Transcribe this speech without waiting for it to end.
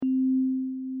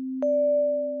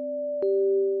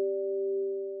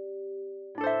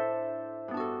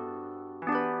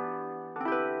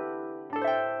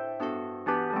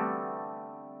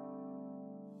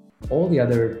All the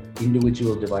other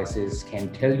individual devices can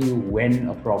tell you when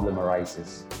a problem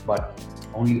arises, but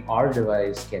only our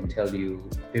device can tell you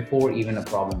before even a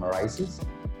problem arises,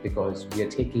 because we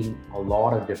are taking a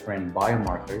lot of different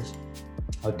biomarkers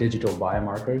or digital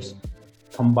biomarkers,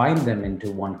 combine them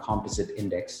into one composite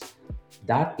index.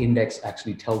 That index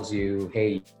actually tells you,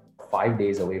 hey, 5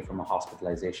 days away from a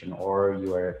hospitalization, or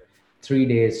you are 3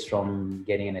 days from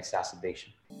getting an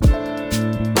exacerbation.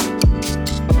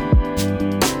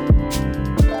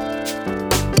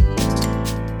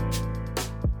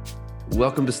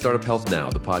 Welcome to Startup Health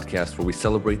Now, the podcast where we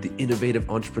celebrate the innovative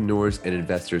entrepreneurs and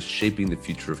investors shaping the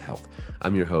future of health.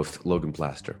 I'm your host, Logan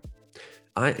Plaster.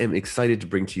 I am excited to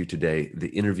bring to you today the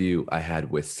interview I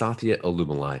had with Sathya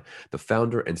Ullumalai, the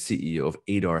founder and CEO of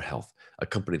Adar Health, a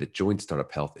company that joined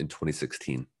Startup Health in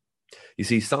 2016. You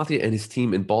see, Sathya and his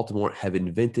team in Baltimore have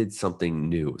invented something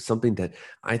new, something that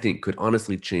I think could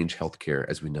honestly change healthcare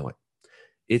as we know it.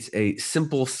 It's a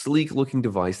simple, sleek-looking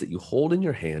device that you hold in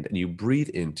your hand and you breathe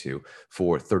into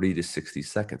for 30 to 60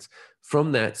 seconds.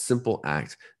 From that simple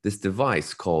act, this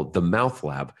device called the Mouth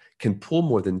Lab can pull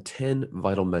more than 10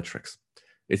 vital metrics.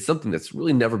 It's something that's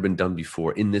really never been done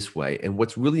before in this way. And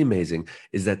what's really amazing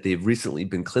is that they've recently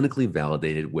been clinically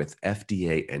validated with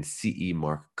FDA and CE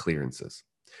mark clearances.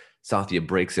 Sathya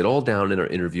breaks it all down in our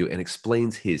interview and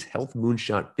explains his health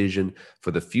moonshot vision for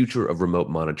the future of remote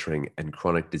monitoring and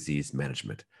chronic disease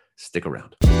management. Stick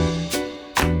around.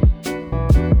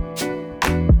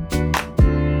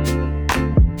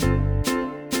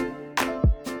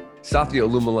 Sathya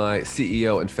Ullumalai,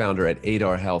 CEO and founder at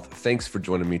Adar Health. Thanks for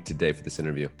joining me today for this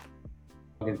interview.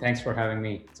 Okay, thanks for having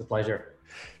me. It's a pleasure.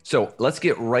 So let's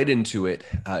get right into it.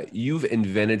 You've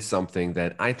invented something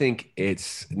that I think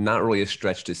it's not really a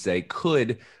stretch to say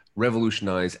could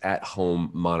revolutionize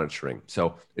at-home monitoring.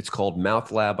 So it's called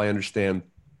Mouth Lab, I understand.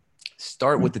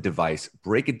 Start with the device.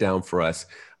 Break it down for us.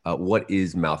 What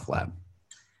is Mouth Lab?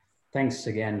 Thanks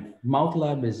again. Mouth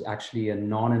Lab is actually a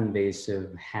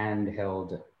non-invasive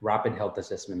handheld rapid health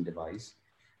assessment device.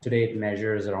 Today, it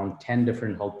measures around 10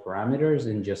 different health parameters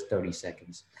in just 30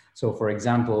 seconds. So for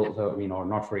example, or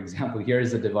not for example, here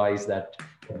is a device that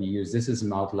we use. This is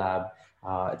Mouth Lab.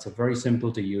 It's a very simple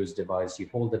to use device. You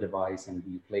hold the device and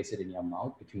you place it in your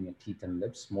mouth between your teeth and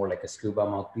lips, more like a scuba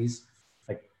mouthpiece.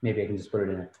 Like maybe I can just put it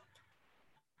in it.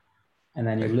 And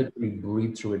then you literally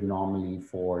breathe through it normally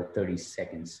for 30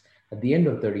 seconds. At the end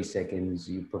of 30 seconds,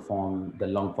 you perform the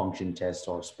lung function test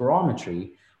or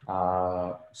spirometry.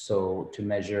 So to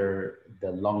measure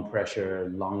the lung pressure,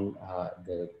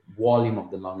 the volume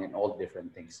of the lung and all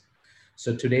different things.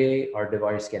 So today our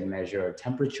device can measure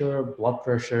temperature, blood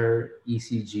pressure,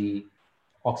 ECG,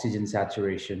 oxygen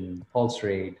saturation, pulse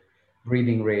rate,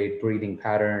 breathing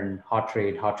pattern, heart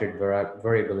rate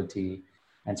variability,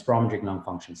 and spirometric lung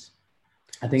functions.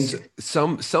 I think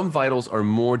some vitals are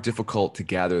more difficult to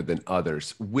gather than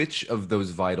others. Which of those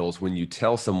vitals, when you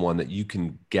tell someone that you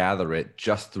can gather it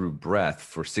just through breath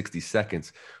for 60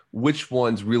 seconds, which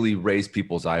ones really raise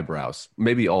people's eyebrows?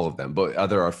 Maybe all of them, but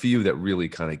there are a few that really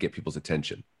kind of get people's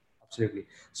attention. Absolutely.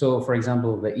 So for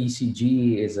example, the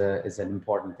ECG is an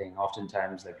important thing.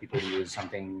 Oftentimes that people use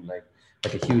something like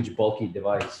a huge bulky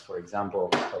device, for example,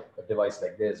 like a device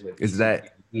like this with is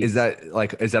that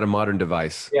a modern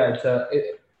device? Yeah,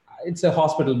 it's a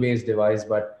hospital-based device,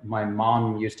 but my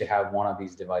mom used to have one of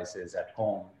these devices at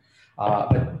home.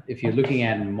 But if you're looking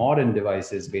at modern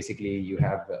devices, basically you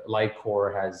have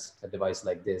Lifecore has a device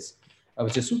like this,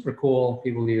 which is super cool.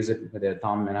 People use it with their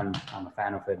thumb, and I'm a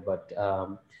fan of it. But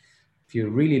if you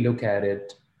really look at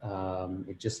it,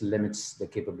 it just limits the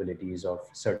capabilities of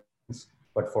certain things.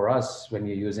 But for us, when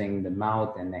you're using the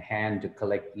mouth and the hand to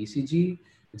collect ECG,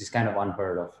 which is kind of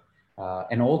unheard of.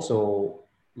 And also,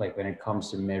 like when it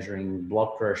comes to measuring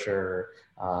blood pressure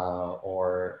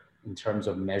or in terms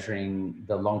of measuring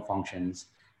the lung functions,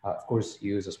 of course,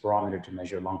 you use a spirometer to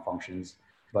measure lung functions,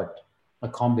 but a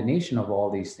combination of all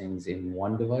these things in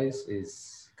one device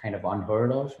is kind of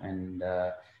unheard of and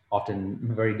often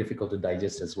very difficult to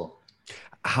digest as well.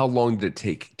 How long did it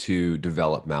take to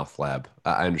develop Mouth Lab?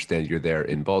 I understand you're here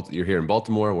in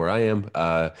Baltimore, where I am.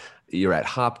 You're at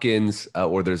Hopkins,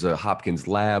 or there's a Hopkins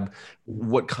lab.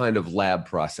 What kind of lab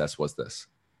process was this?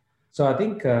 So I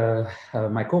think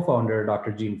my co-founder,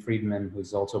 Dr. Gene Friedman,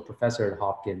 who's also a professor at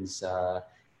Hopkins,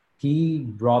 he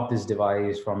brought this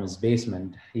device from his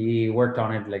basement. He worked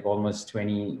on it like almost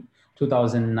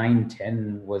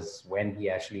 2009-10 was when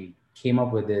he actually came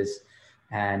up with this.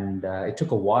 And it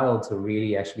took a while to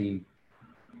really actually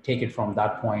take it from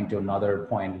that point to another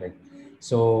point.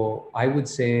 So I would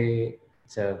say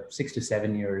it's 6 to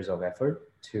 7 years of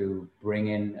effort to bring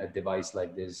in a device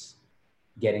like this,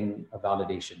 getting a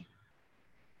validation.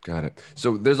 Got it.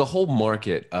 So there's a whole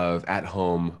market of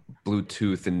at-home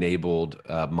Bluetooth enabled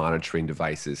monitoring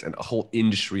devices, and a whole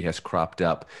industry has cropped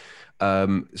up.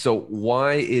 So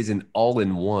why is an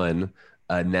all-in-one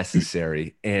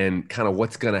necessary, and kind of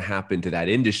what's going to happen to that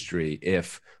industry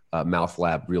if Mouth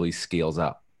Lab really scales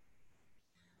up?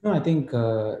 No, I think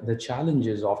the challenge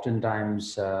is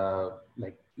oftentimes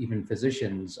like even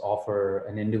physicians offer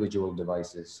an individual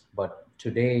devices, but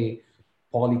today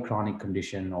polychronic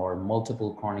condition or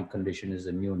multiple chronic condition is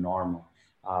a new normal.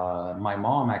 My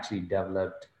mom actually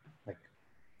developed like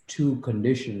two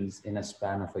conditions in a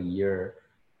span of a year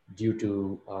due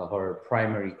to her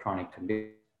primary chronic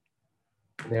condition.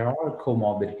 There are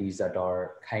comorbidities that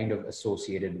are kind of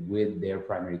associated with their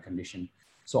primary condition.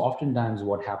 So oftentimes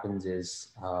what happens is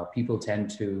people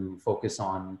tend to focus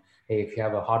on, hey, if you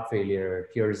have a heart failure,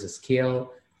 here's a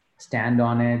scale, stand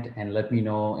on it and let me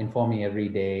know, inform me every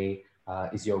day,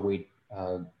 is there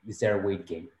a weight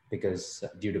gain? Because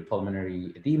due to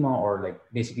pulmonary edema or like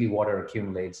basically water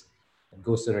accumulates, it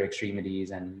goes to their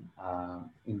extremities and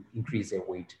increase their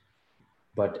weight,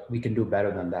 but we can do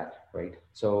better than that, right?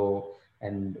 So,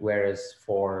 and whereas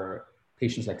for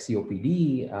patients like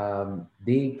COPD,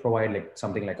 they provide like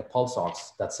something like a pulse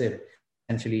ox. That's it,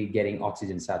 essentially getting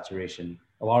oxygen saturation.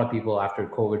 A lot of people after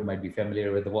COVID might be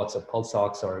familiar with what's a pulse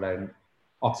ox or like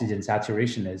oxygen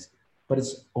saturation is, but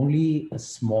it's only a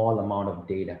small amount of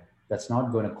data that's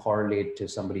not going to correlate to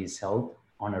somebody's health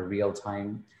on a real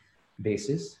time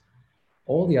basis.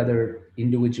 All the other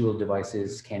individual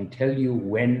devices can tell you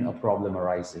when a problem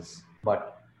arises,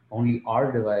 but only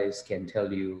our device can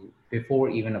tell you before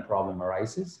even a problem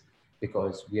arises,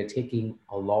 because we are taking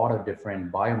a lot of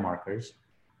different biomarkers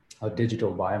or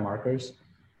digital biomarkers,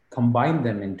 combine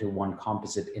them into one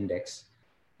composite index.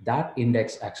 That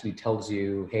index actually tells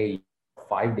you, hey,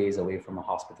 5 days away from a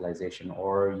hospitalization,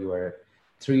 or you are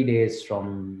 3 days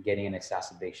from getting an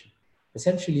exacerbation.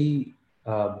 Essentially,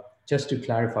 just to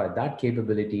clarify, that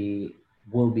capability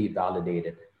will be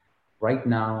validated. Right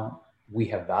now, we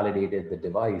have validated the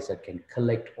device that can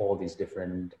collect all these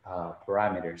different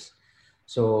parameters.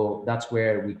 So that's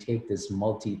where we take this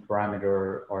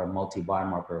multi-parameter or a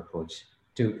multi-biomarker approach.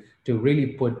 To really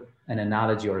put an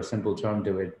analogy or a simple term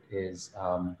to it is,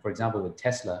 for example, with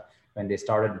Tesla, when they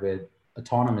started with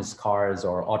autonomous cars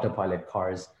or autopilot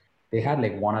cars, they had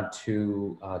like one or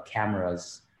two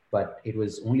cameras, but it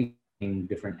was only in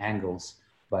different angles.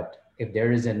 But if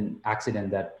there is an accident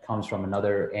that comes from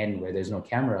another end where there's no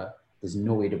camera, there's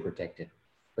no way to protect it.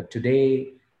 But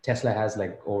today, Tesla has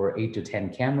like over 8 to 10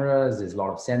 cameras. There's a lot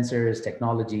of sensors,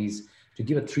 technologies to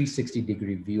give a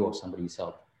 360-degree view of somebody's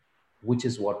health, which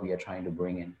is what we are trying to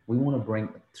bring in. We want to bring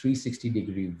a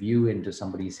 360-degree view into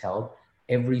somebody's health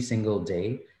every single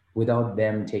day without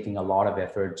them taking a lot of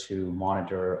effort to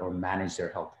monitor or manage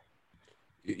their health.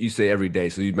 You say every day,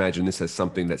 so you imagine this as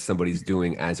something that somebody's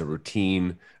doing as a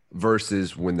routine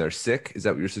versus when they're sick. Is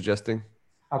that what you're suggesting?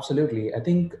 Absolutely. I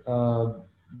think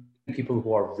people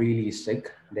who are really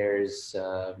sick, there's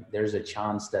a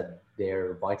chance that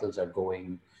their vitals are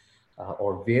going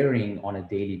or varying on a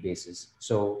daily basis.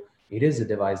 So it is a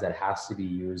device that has to be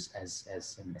used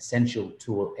as an essential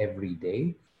tool every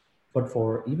day. But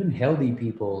for even healthy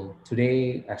people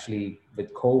today, actually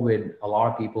with COVID, a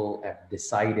lot of people have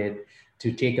decided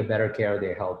to take a better care of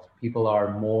their health. People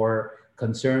are more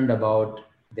concerned about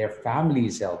their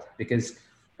family's health because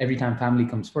every time family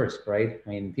comes first, right? I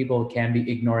mean, people can be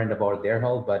ignorant about their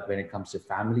health, but when it comes to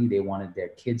family, they wanted their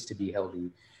kids to be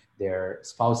healthy, their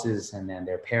spouses and then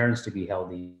their parents to be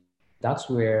healthy. That's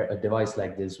where a device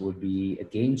like this would be a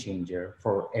game changer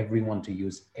for everyone to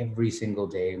use every single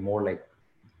day, more like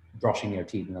brushing your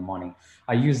teeth in the morning.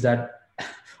 I use that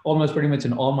almost pretty much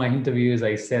in all my interviews.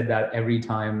 I said that every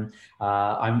time.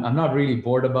 I'm not really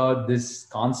bored about this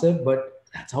concept, but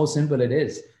that's how simple it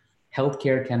is.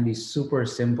 Healthcare can be super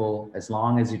simple as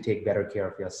long as you take better care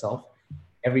of yourself.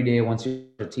 Every day, once you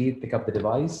brush your teeth, pick up the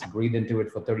device, breathe into it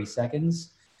for 30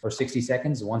 seconds or 60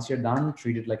 seconds. Once you're done,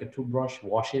 treat it like a toothbrush,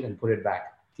 wash it, and put it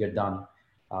back. You're done.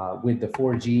 With the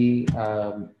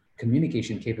 4G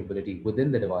communication capability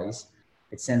within the device,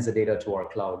 it sends the data to our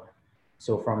cloud.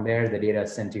 So from there, the data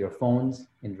is sent to your phones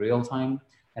in real time.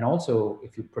 And also,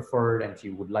 if you prefer and if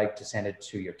you would like to send it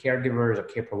to your caregivers or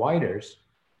care providers,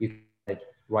 you can get it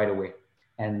right away.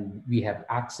 And we have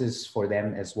access for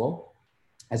them as well,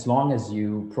 as long as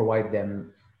you provide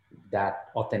them that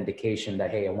authentication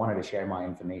that, hey, I wanted to share my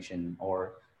information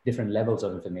or different levels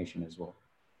of information as well.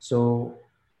 So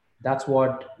that's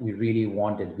what we really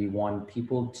wanted. We want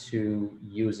people to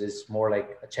use this more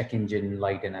like a check engine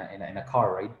light in a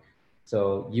car, right?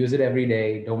 So use it every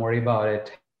day. Don't worry about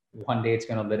it. One day it's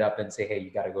going to lit up and say, hey,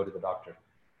 you got to go to the doctor.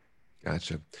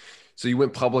 Gotcha. So you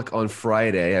went public on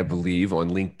Friday, I believe,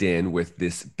 on LinkedIn with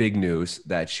this big news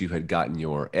that you had gotten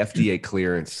your FDA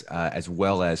clearance, as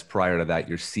well as prior to that,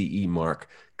 your CE mark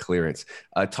clearance.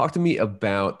 Talk to me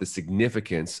about the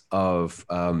significance of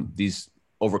these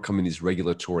overcoming these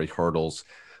regulatory hurdles,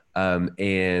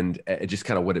 and just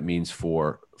kind of what it means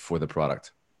for the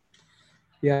product.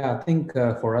 Yeah, I think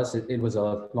for us, it was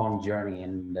a long journey.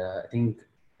 And I think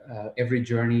every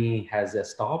journey has a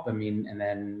stop. I mean, and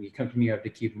then you continue to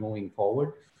keep moving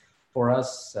forward. For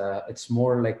us, it's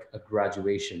more like a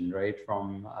graduation, right?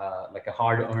 From like a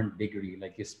hard-earned degree.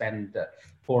 Like you spend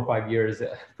 4 or 5 years,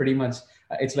 pretty much.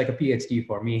 It's like a PhD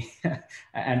for me,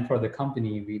 and for the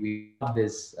company. We got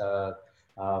this.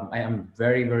 I am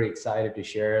very, very excited to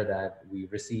share that we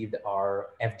received our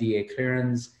FDA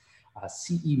clearance,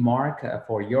 CE mark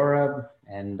for Europe,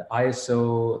 and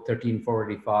ISO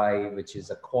 13485, which is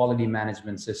a quality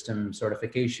management system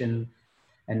certification,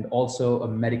 and also a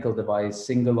medical device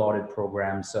single audit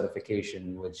program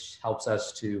certification, which helps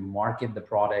us to market the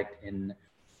product in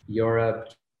Europe,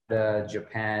 Canada,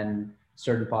 Japan,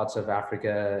 certain parts of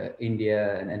Africa,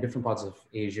 India, and different parts of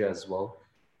Asia as well.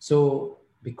 So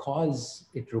because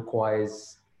it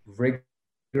requires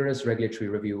rigorous regulatory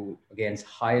review against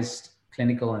highest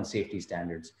clinical and safety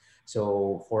standards.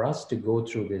 So for us to go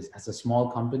through this as a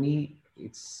small company,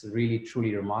 it's really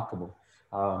truly remarkable.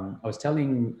 I was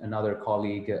telling another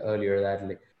colleague earlier that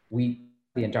like we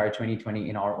the entire 2020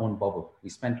 in our own bubble. We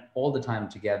spent all the time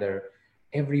together.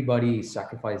 Everybody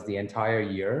sacrificed the entire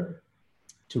year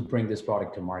to bring this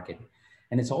product to market.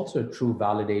 And it's also a true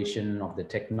validation of the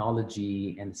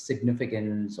technology and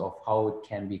significance of how it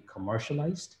can be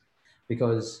commercialized,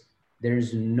 because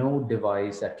there's no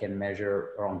device that can measure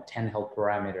around 10 health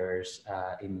parameters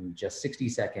in just 60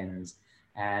 seconds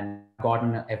and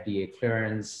gotten FDA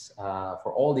clearance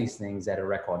for all these things at a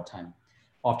record time.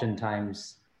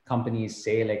 Oftentimes, companies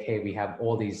say like, hey, we have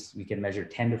all these, we can measure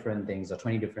 10 different things or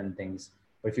 20 different things.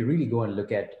 But if you really go and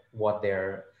look at what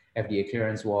their FDA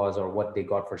clearance was or what they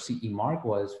got for CE mark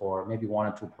was for maybe one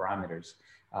or two parameters.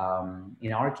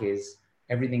 In our case,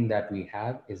 everything that we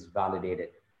have is validated.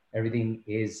 Everything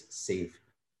is safe,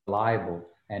 reliable,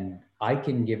 and I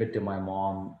can give it to my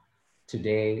mom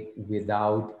today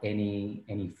without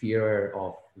any fear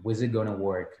of, was it going to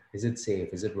work? Is it safe?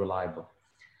 Is it reliable?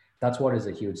 That's what is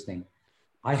a huge thing.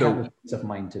 I have a peace of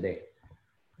mind today.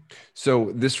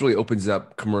 So this really opens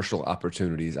up commercial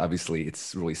opportunities. Obviously,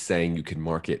 it's really saying you can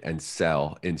market and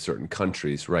sell in certain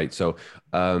countries, right? So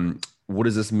what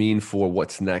does this mean for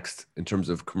what's next in terms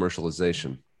of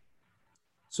commercialization?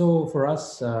 So for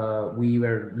us, we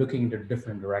were looking into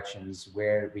different directions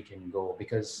where we can go,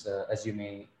 because as you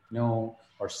may know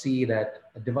or see, that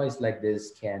a device like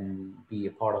this can be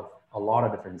a part of a lot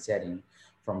of different settings,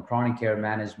 from chronic care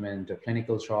management to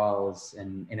clinical trials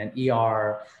in an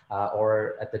ER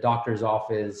or at the doctor's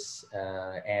office,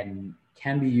 and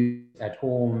can be used at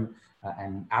home,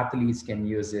 and athletes can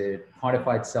use it,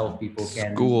 quantified self people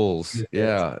can schools, use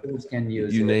yeah, it, schools can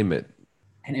use you it, name it.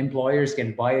 and employers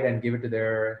can buy it and give it to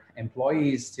their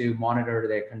employees to monitor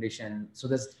their condition. So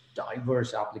there's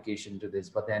diverse application to this,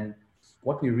 but then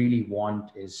what we really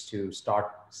want is to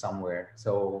start somewhere.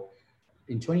 So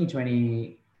in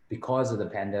 2020, because of the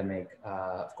pandemic,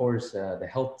 of course, the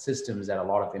health systems had a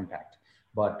lot of impact,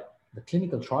 but the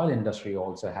clinical trial industry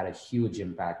also had a huge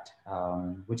impact,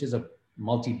 which is a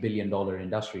multi-billion-dollar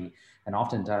industry. And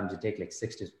oftentimes it takes like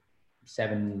 6 to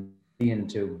 7 billion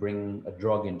to bring a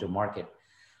drug into market.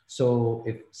 So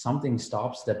if something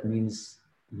stops, that means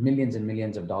millions and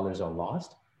millions of dollars are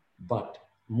lost. But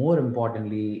more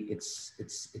importantly, it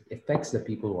affects the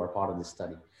people who are part of the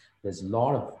study. There's a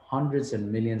lot of hundreds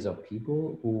and millions of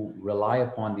people who rely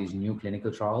upon these new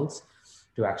clinical trials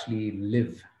to actually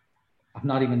live. I'm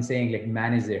not even saying like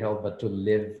manage their health, but to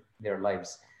live their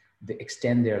lives, to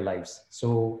extend their lives.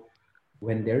 So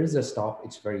when there is a stop,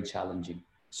 it's very challenging.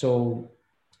 So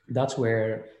that's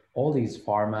where all these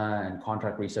pharma and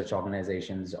contract research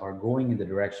organizations are going in the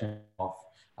direction of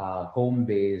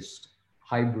home-based,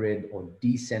 hybrid, or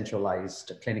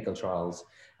decentralized clinical trials.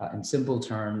 In simple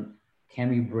term, can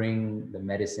we bring the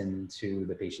medicine to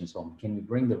the patient's home? Can we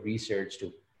bring the research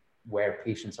to where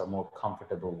patients are more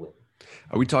comfortable with?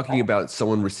 Are we talking about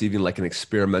someone receiving like an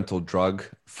experimental drug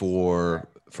for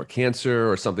cancer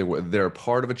or something where they're a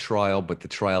part of a trial, but the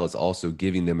trial is also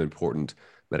giving them important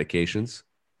medications?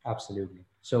 Absolutely.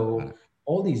 So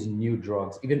all these new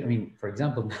drugs, even, I mean, for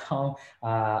example, now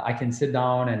I can sit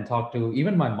down and talk to,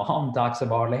 even my mom talks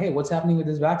about like, hey, what's happening with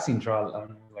this vaccine trial?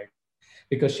 Like,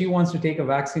 because she wants to take a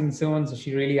vaccine soon. So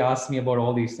she really asks me about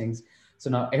all these things. So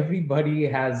now everybody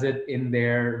has it in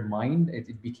their mind.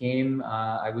 It became,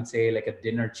 I would say, like a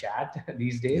dinner chat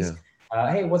these days.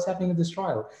 Yeah. Hey, what's happening with this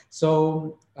trial?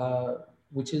 So,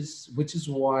 which is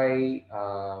why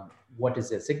what is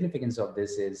the significance of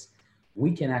this is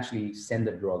we can actually send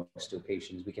the drugs to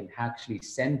patients. We can actually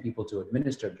send people to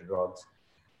administer the drugs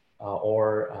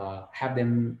or have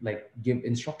them like give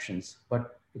instructions.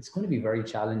 But it's going to be very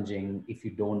challenging if you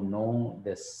don't know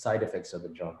the side effects of the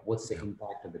drug. What's the Yeah.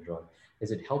 impact of the drug? Is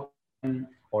it helping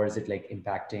or is it like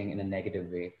impacting in a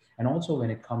negative way? And also when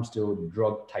it comes to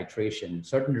drug titration,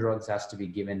 certain drugs has to be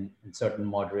given in certain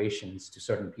moderations to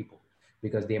certain people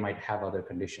because they might have other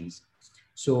conditions.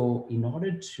 So in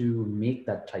order to make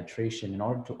that titration, in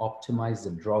order to optimize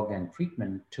the drug and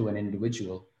treatment to an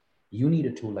individual, you need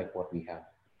a tool like what we have.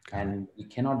 Got it. And you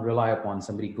cannot rely upon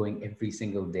somebody going every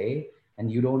single day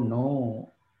and you don't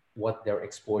know what their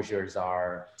exposures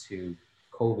are to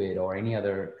COVID or any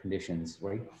other conditions,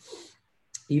 right?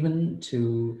 Even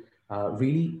to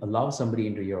really allow somebody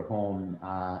into your home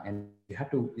and you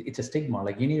have to, it's a stigma,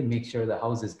 like you need to make sure the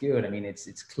house is good. I mean,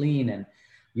 it's clean and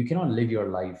you cannot live your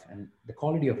life. And the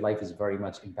quality of life is very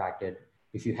much impacted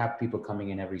if you have people coming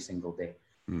in every single day.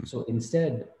 Mm. So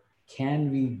instead,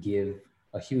 can we give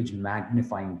a huge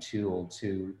magnifying tool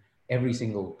to every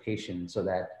single patient so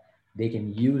that they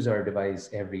can use our device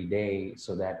every day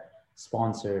so that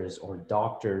sponsors or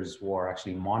doctors who are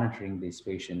actually monitoring these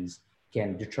patients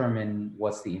can determine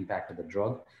what's the impact of the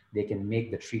drug. They can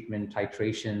make the treatment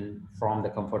titration from the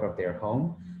comfort of their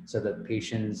home so that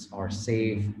patients are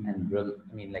safe and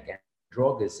I mean, like a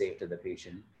drug is safe to the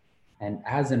patient. And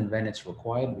as and when it's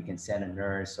required, we can send a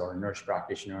nurse or a nurse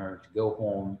practitioner to go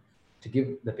home to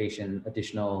give the patient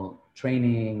additional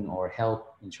training or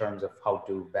help in terms of how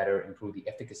to better improve the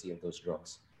efficacy of those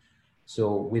drugs.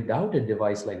 So without a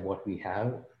device like what we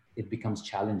have, it becomes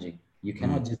challenging. You Mm.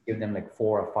 cannot just give them like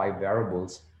 4 or 5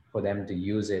 variables for them to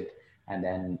use it and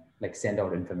then like send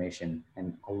out information.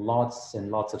 And lots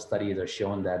and lots of studies are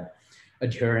shown that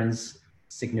adherence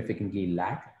significantly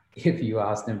lack if you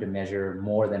ask them to measure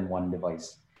more than one device.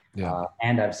 Yeah.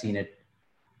 And I've seen it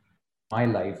in my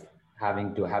life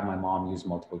having to have my mom use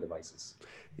multiple devices.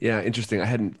 Yeah, interesting. I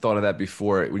hadn't thought of that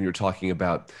before when you were talking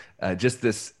about just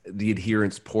the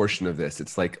adherence portion of this.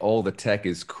 It's like all the tech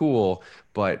is cool,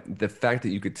 but the fact that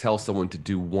you could tell someone to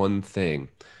do one thing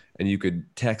and you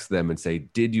could text them and say,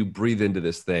 "Did you breathe into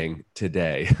this thing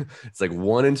today?" It's like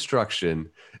one instruction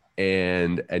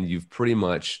and you've pretty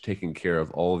much taken care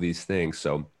of all of these things.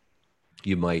 So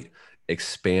you might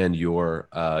expand your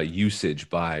usage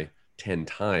by 10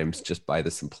 times just by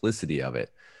the simplicity of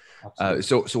it.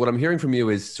 Absolutely. So what I'm hearing from you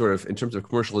is sort of in terms of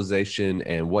commercialization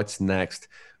and what's next,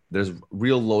 there's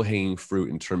real low-hanging fruit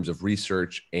in terms of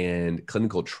research and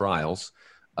clinical trials,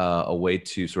 a way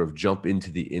to sort of jump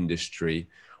into the industry.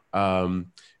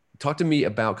 Um, Talk to me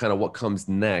about kind of what comes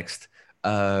next.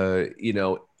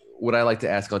 What I like to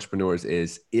ask entrepreneurs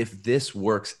is if this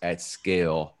works at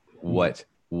scale, Mhm.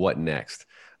 what next?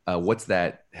 What's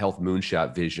that health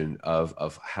moonshot vision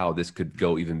of how this could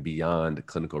go even beyond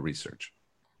clinical research?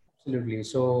 Absolutely.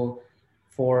 So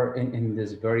for in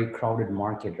this very crowded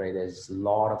market, right, there's a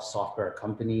lot of software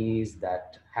companies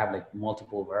that have like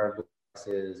multiple wearable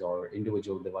devices or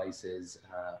individual devices.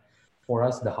 For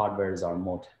us, the hardware is our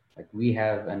moat. Like we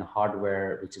have an hardware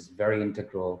which is very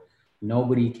integral.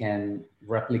 Nobody can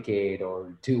replicate or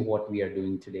do what we are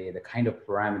doing today, the kind of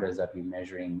parameters that we're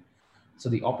measuring. So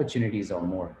the opportunities are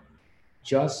more.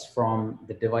 Just from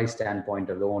the device standpoint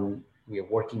alone, we are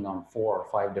working on 4 or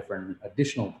 5 different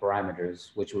additional parameters,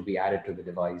 which would be added to the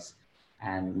device.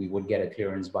 And we would get a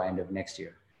clearance by end of next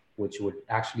year, which would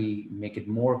actually make it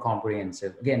more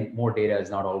comprehensive. Again, more data is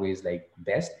not always like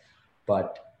best, but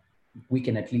we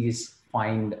can at least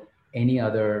find any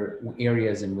other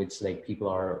areas in which like people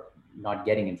are not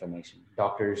getting information.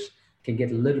 Doctors can get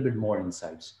a little bit more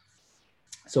insights.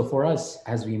 So for us,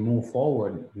 as we move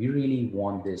forward, we really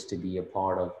want this to be a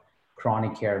part of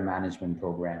chronic care management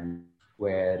program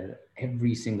where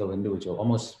every single individual,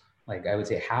 almost like I would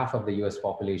say half of the US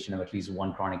population have at least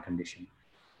one chronic condition.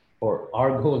 Or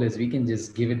our goal is we can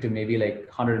just give it to maybe like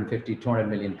 150, 200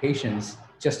 million patients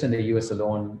just in the US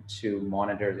alone to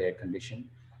monitor their condition.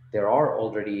 There are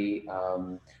already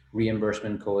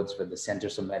reimbursement codes with the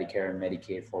Centers of Medicare and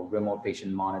Medicaid for remote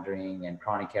patient monitoring and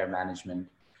chronic care management.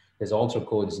 There's also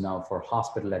codes now for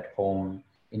hospital at home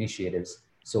initiatives.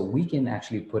 So we can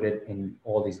actually put it in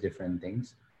all these different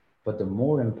things. But the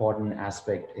more important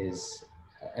aspect is,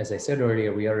 as I said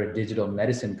earlier, we are a digital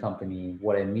medicine company.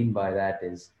 What I mean by that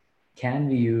is, can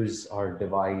we use our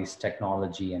device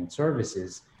technology and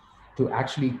services to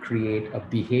actually create a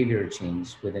behavior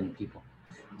change within people?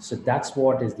 So that's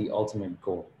what is the ultimate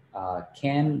goal.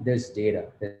 Can this data,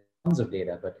 there's tons of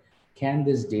data, but can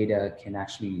this data can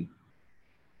actually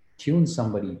tune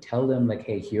somebody, tell them like,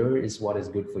 hey, here is what is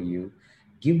good for you,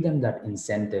 give them that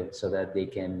incentive so that they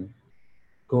can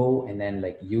go and then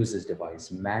like use this device,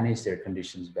 manage their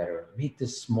conditions better, make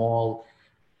this small,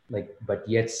 like, but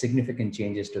yet significant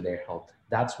changes to their health.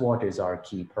 That's what is our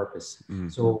key purpose. Mm-hmm.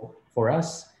 So for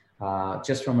us,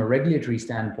 just from a regulatory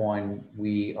standpoint,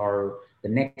 the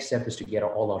next step is to get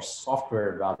all our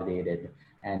software validated.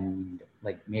 And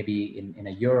like maybe in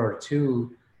a year or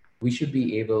two, we should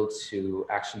be able to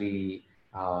actually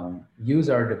use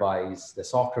our device, the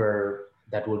software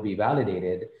that will be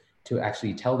validated, to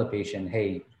actually tell the patient,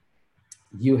 hey,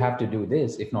 you have to do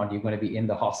this. If not, you're going to be in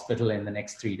the hospital in the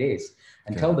next 3 days.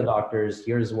 And tell the doctors,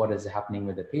 here's what is happening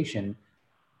with the patient.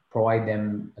 Provide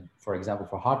them, for example,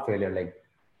 for heart failure, like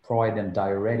provide them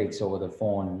diuretics over the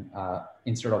phone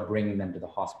instead of bringing them to the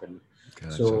hospital.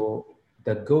 Gotcha. So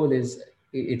the goal is,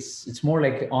 it's more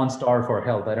like OnStar for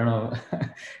health. I don't know.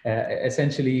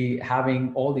 Essentially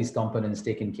having all these components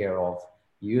taken care of,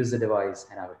 use the device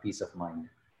and have a peace of mind.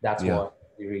 That's what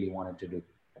we really wanted to do.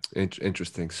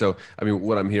 Interesting. So, I mean,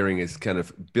 what I'm hearing is kind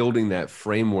of building that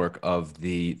framework of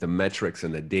the metrics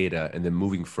and the data, and then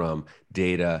moving from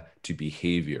data to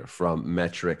behavior, from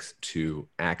metrics to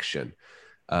action,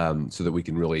 so that we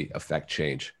can really affect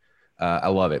change. I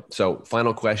love it. So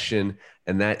final question,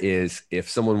 and that is, if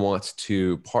someone wants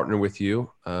to partner with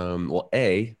you, well,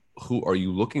 A, who are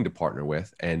you looking to partner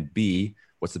with? And B,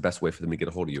 what's the best way for them to get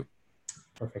a hold of you?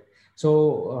 Perfect.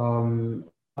 So,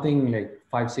 I think like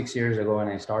 5-6 years ago when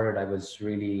I started,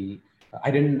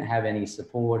 I didn't have any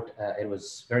support. It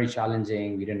was very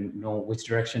challenging. We didn't know which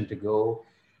direction to go.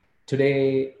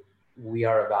 Today, we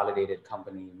are a validated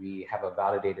company. We have a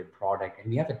validated product, and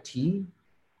we have a team.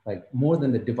 Like more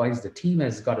than the device, the team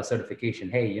has got a certification.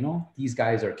 Hey, these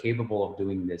guys are capable of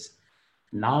doing this.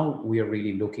 Now we are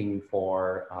really looking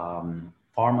for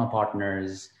pharma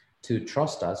partners to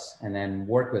trust us and then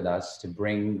work with us to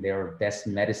bring their best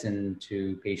medicine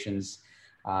to patients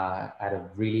at a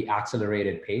really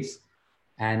accelerated pace,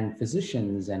 and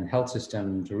physicians and health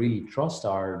system to really trust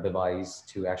our device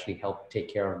to actually help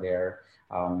take care of their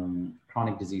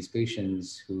chronic disease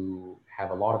patients who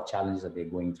have a lot of challenges that they're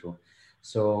going through.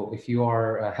 So if you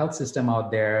are a health system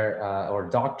out there or a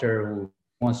doctor who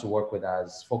wants to work with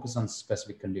us, focus on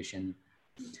specific condition,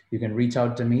 you can reach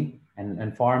out to me.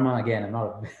 And pharma, again,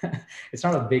 it's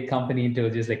not a big company to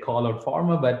just like call out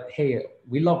pharma, but hey,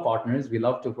 we love partners. We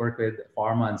love to work with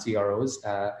pharma and CROs.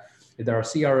 If there are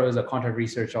CROs or contract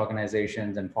research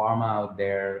organizations and pharma out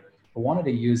there who wanted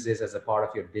to use this as a part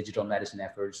of your digital medicine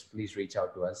efforts, please reach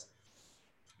out to us.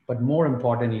 But more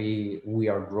importantly, we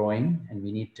are growing and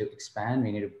we need to expand.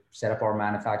 We need to set up our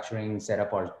manufacturing, set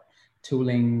up our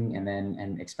tooling,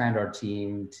 and expand our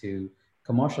team to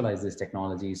commercialize this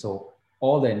technology. So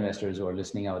all the investors who are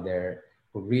listening out there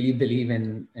who really believe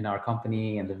in our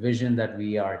company and the vision that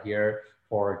we are here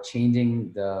for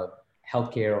changing the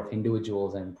healthcare of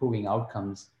individuals and improving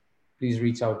outcomes, please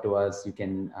reach out to us. You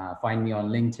can find me on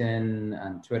LinkedIn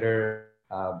and Twitter.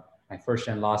 My first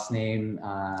and last name.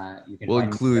 You can.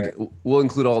 We'll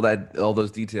include all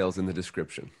those details in the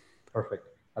description. Perfect.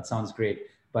 That sounds great.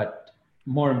 But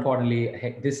more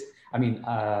importantly, this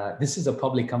is a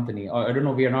public company. I don't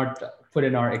know. We are not put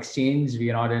in our exchange. We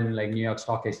are not in like New York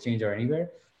Stock Exchange or anywhere.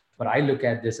 But I look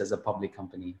at this as a public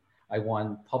company. I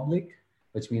want public,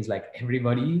 which means like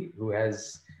everybody who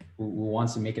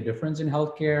wants to make a difference in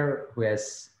healthcare, who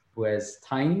has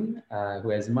time, who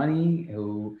has money,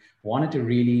 who wanted to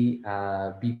really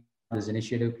be part of this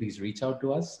initiative, please reach out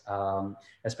to us.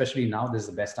 Especially now, this is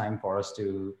the best time for us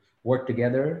to work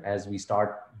together as we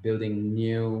start building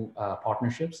new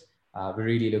partnerships. We're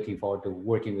really looking forward to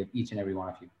working with each and every one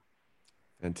of you.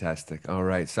 Fantastic. All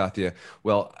right, Sathya.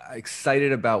 Well,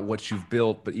 excited about what you've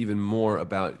built, but even more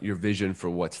about your vision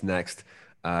for what's next.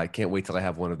 I can't wait till I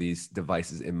have one of these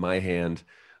devices in my hand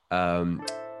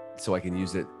so I can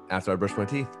use it after I brush my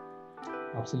teeth.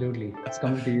 Absolutely. It's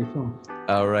coming to you soon.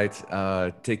 All right.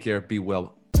 Take care. Be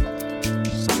well.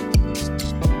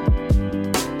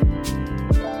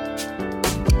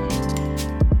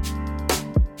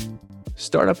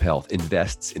 Startup Health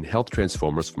invests in health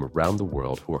transformers from around the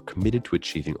world who are committed to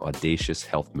achieving audacious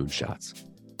health moonshots.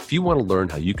 If you want to learn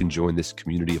how you can join this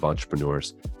community of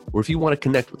entrepreneurs, or if you want to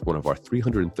connect with one of our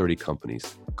 330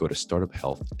 companies, go to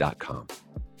startuphealth.com.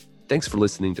 Thanks for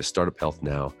listening to Startup Health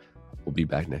Now. We'll be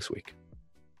back next week.